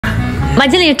马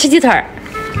经理吃鸡腿儿。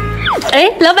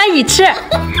哎，老板你吃。哎，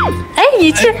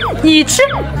你吃，你吃，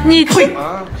你吃。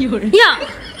有人呀，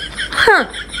哼。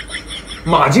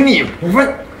马经理，我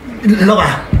问老板，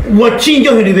我替你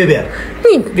教训刘贝贝。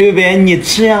刘贝贝，你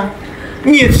吃呀，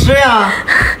你吃呀。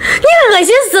你恶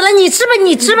心死了！你吃吧，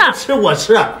你吃吧。吃我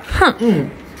吃。哼，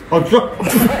好吃。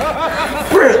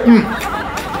不是，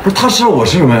不是他吃我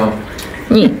吃什么呀？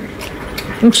你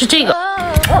吃这个。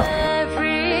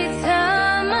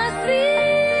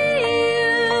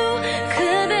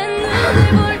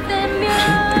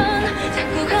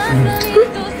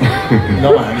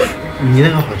老板，你那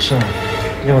个好吃，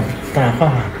要不咱俩换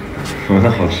换？我那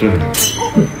好吃。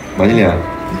马经理，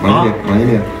马经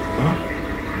理，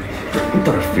你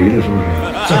胆儿肥了是不是？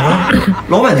咋了？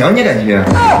老板娘你敢贴？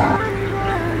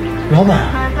老板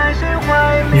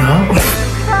娘，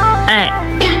哎。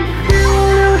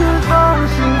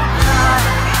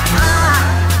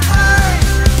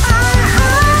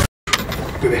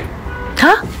贝贝，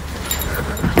啊，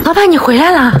老板你回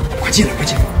来了？快进来，快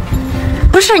进来。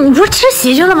不是，你不是吃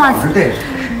席去了吗？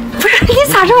不是，你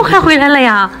咋这么快回来了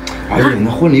呀？哎呀，那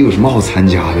婚礼有什么好参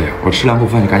加的呀？我吃2口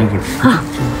饭就赶紧回来。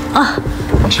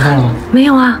你吃饭了吗？没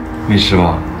有啊。没吃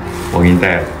吧？我给你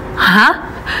带了。啊？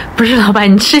不是，老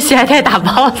板，你吃席还带打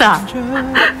包的？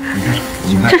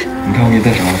你看我给你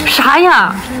带啥了？啥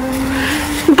呀？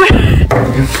不是，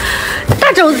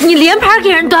大肘子，你连盘给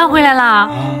人端回来了？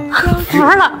服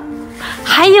了。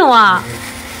还有啊？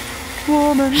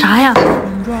啥呀？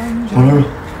红烧肉。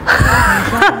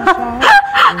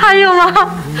还有吗？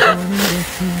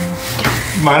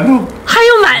馒头。还有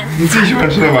你最喜欢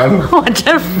吃的馒头。我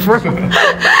真服了，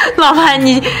老板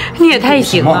你也太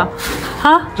行了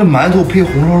啊！这馒头配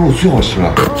红烧肉最好吃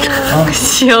了。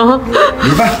行。米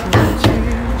饭。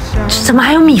怎么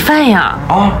还有米饭呀？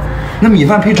啊，那米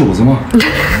饭配肘子吗？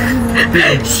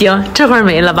行，这会儿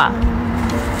没了吧？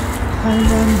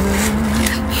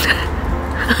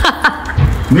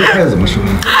没有筷子怎么吃呢？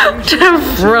真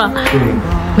服了。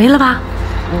没了吧？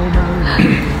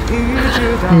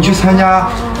你去参加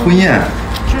婚宴，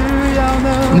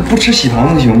你不吃喜糖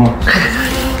能行吗？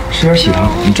吃点喜糖，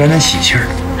你沾沾喜气儿。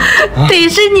得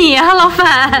是你啊，老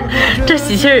板，这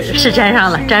喜气儿是沾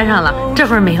上了，这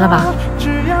会儿没了吧？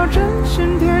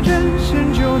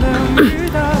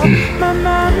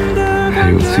还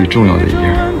有最重要的一样，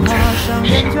你猜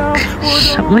是啥？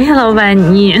什么呀，老板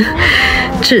你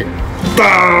这？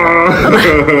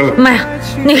妈呀，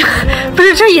那个不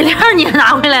是这饮料你也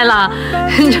拿回来了？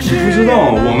你不知道，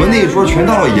我们那一桌全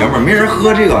大老爷们儿，没人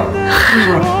喝这个，是不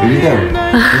是？我给你带着，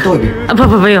你倒一杯。啊，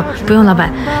不用，老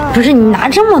板，不是你拿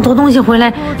这么多东西回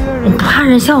来，我不怕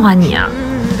人笑话你啊？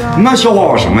那笑话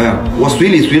我什么呀？我随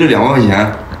礼随了2万块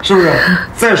钱，是不是？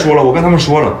再说了，我跟他们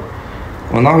说了，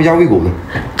我拿回家喂狗的。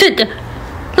这，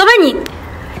老板你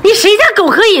谁家狗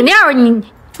喝饮料？你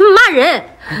骂人！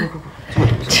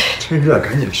趁热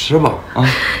赶紧吃吧啊！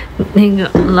那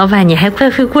个老板，你还怪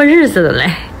会过日子的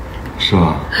嘞，是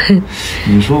吧？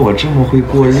你说我这么会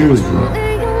过日子，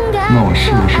那我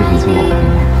适不适合做老公啊？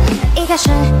一开始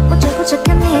不知不觉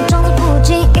跟你装作不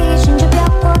经意，心就飘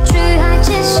过去，还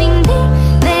窃心底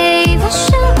没发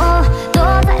现我躲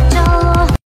在角落。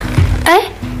哎，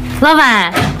老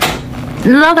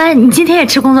板，你今天也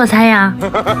吃工作餐呀？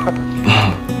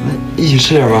啊，那一起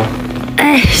吃点吧。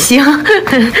哎，行。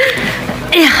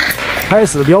哎呀，开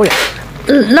始表演。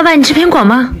老板，你吃苹果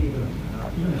吗？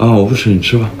啊，我不吃，你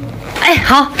吃吧。哎，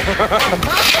好。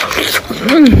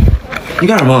你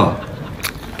干什么？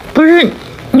不是，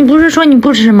你不是说你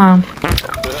不吃吗？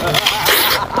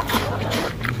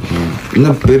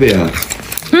那北北啊，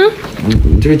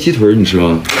你这个鸡腿你吃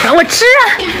吗？我吃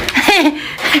啊，嘿，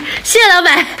谢谢老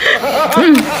板。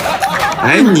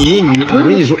哎，我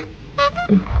跟你说，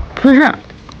不是。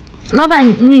老板，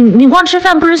你光吃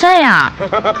饭不吃菜呀？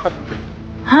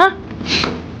啊？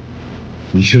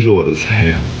你就是我的菜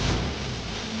呀！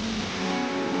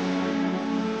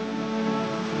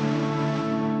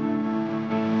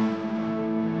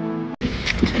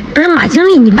不是马经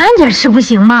理，你慢点吃不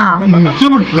行吗？你吃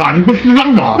不吃啊？你不吃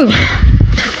让的。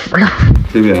服了。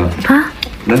贝贝啊，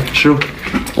来吃。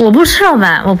我不吃，老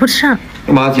板，我不吃。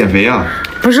干嘛减肥啊？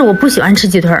不是，我不喜欢吃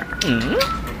鸡腿。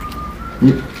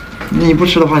你不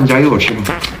吃的话，你夹给我吃吧。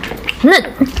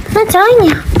那夹给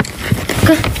你，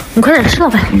你快点吃，老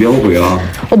板。你别后悔啊！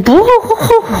我不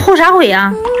后啥悔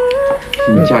啊？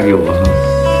你嫁给我哈。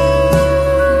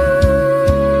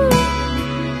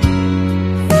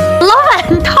老板，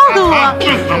你套路我！这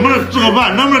怎么吃个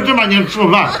饭？能不能正把你吃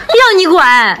个饭？要你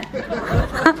管！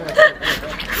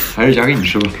还是夹给你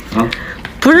吃吧。啊？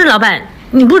不是，老板，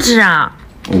你不吃啊？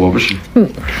我不吃。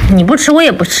你不吃，我也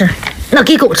不吃。那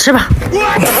给狗吃吧。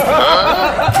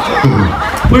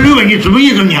我刘伟，你什么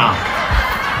意思你啊？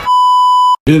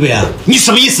刘伟，你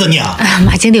什么意思你啊？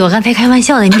马经理，我刚才开玩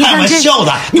笑的，你别开玩笑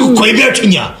的，你给我滚一边去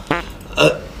你！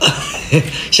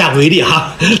下不为例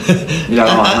哈。你俩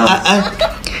干嘛呢？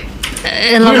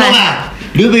老板，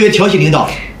刘伟挑衅领导，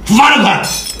罚2块。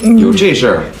有这事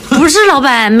儿？不是老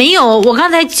板，没有，我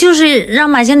刚才就是让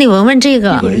马经理闻闻这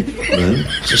个。闻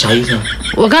是啥意思啊？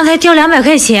我刚才掉200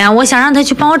块钱，我想让他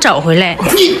去帮我找回来。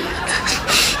你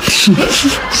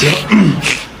行，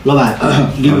老板，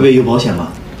刘伟有保险吗？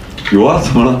有啊，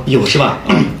怎么了？有是吧？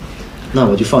那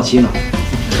我就放心了。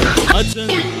阿珍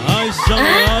爱上了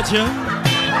阿强，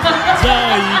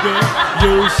在一个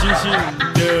有星星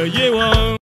的夜晚。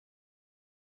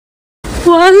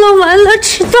完了，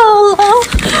迟到了。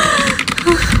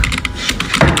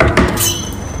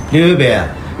刘伟，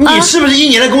你是不是1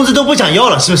年的工资都不想要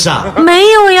了？是不是啊？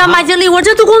没有呀，马经理，我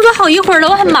这都工作好一会儿了，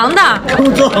我很忙的。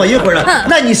工作好一会儿了，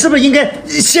那你是不是应该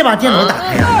先把电脑打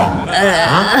开呀？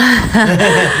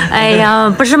哎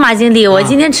呀，不是马经理，我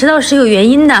今天迟到是有原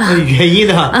因的。原因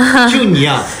呢？就你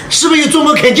啊，是不是又做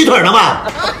梦啃鸡腿呢吧？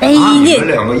哎，你们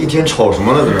两个一天吵什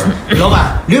么呢？在这。老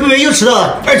板，刘伟又迟到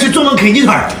了，而且做梦啃鸡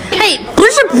腿。哎，不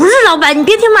是，老板，你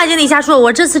别听马经理瞎说，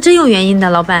我这次真有原因的，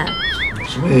老板。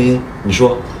什么原因？你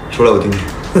说来我听听。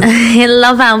哎，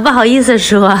老板，我不好意思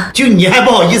说。就你还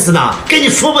不好意思呢？跟你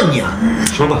说吧你啊。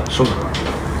说吧。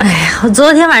哎呀，我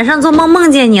昨天晚上做梦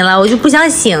梦见你了，我就不想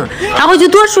醒，然后就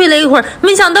多睡了一会儿，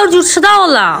没想到就迟到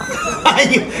了。哎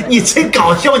呦，你真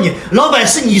搞笑你！老板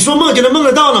是你说梦就能梦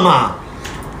得到了吗？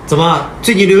怎么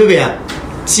最近刘伟伟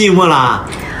寂寞了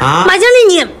啊？马经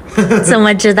理，你怎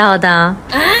么知道的？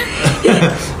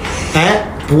哎，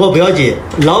不过不要紧，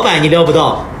老板你料不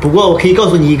到。不过我可以告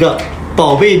诉你一个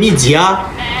宝贝秘籍啊。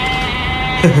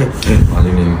马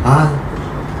经理啊，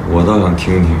我倒想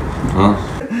听听啊。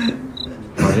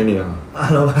马经理啊，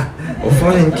老板，我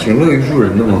发现你挺乐于助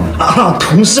人的嘛。啊，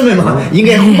同事们嘛，应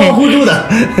该互帮互助的。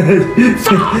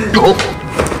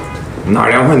哪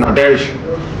凉快哪待着去。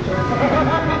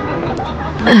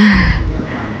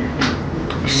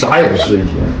啥也不是一天。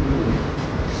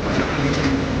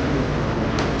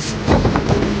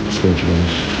真是。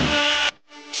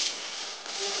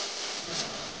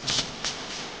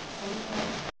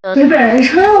北北，你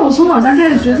承认我从老家带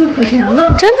的橘子可甜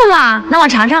了。真的吗？那我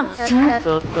尝尝。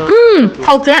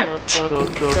好吃，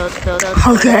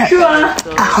好吃，是吧？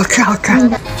啊，好吃。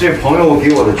这朋友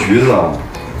给我的橘子，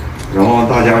然后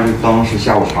大家就当是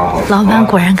下午茶好了。老板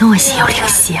果然跟我心有灵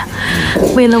犀，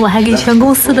为了我还给全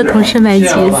公司的同事买橘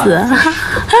子。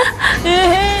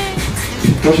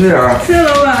多吃点儿。谢谢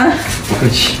老板。不客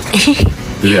气。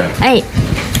姐姐，哎，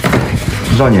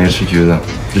知道你爱吃橘子，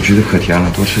这橘子可甜了，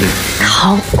多吃点。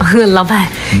好，老板，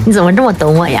你怎么这么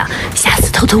懂我呀？下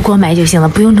次偷偷给我买就行了，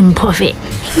不用这么破费。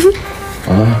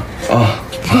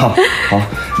好，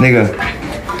那个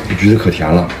橘子可甜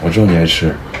了，我知道你爱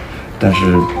吃，但是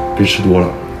别吃多了，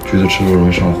橘子吃多容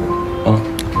易上火啊。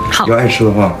好，要爱吃的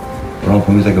话，我让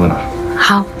朋友再给我拿。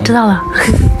好，知道了。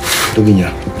都给你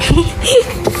了。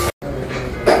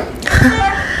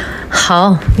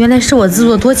好，原来是我自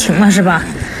作多情了，是吧？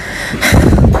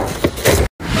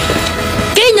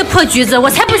给你的破橘子，我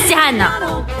才不稀罕呢！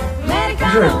不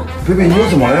是，贝贝，你又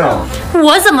怎么了呀？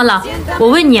我怎么了？我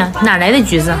问你，哪来的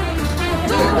橘子？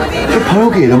这朋友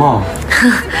给的吗？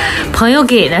朋友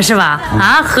给的是吧？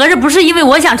啊，合着不是因为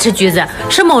我想吃橘子，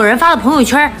是某人发的朋友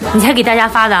圈，你才给大家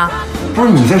发的？不是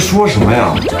你在说什么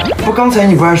呀？不，刚才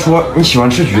你不还说你喜欢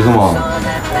吃橘子吗？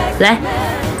来，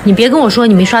你别跟我说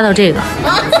你没刷到这个。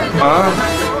啊！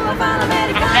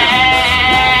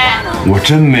我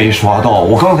真没刷到，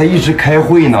我刚才一直开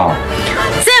会呢。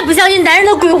再不相信男人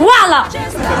的鬼话了。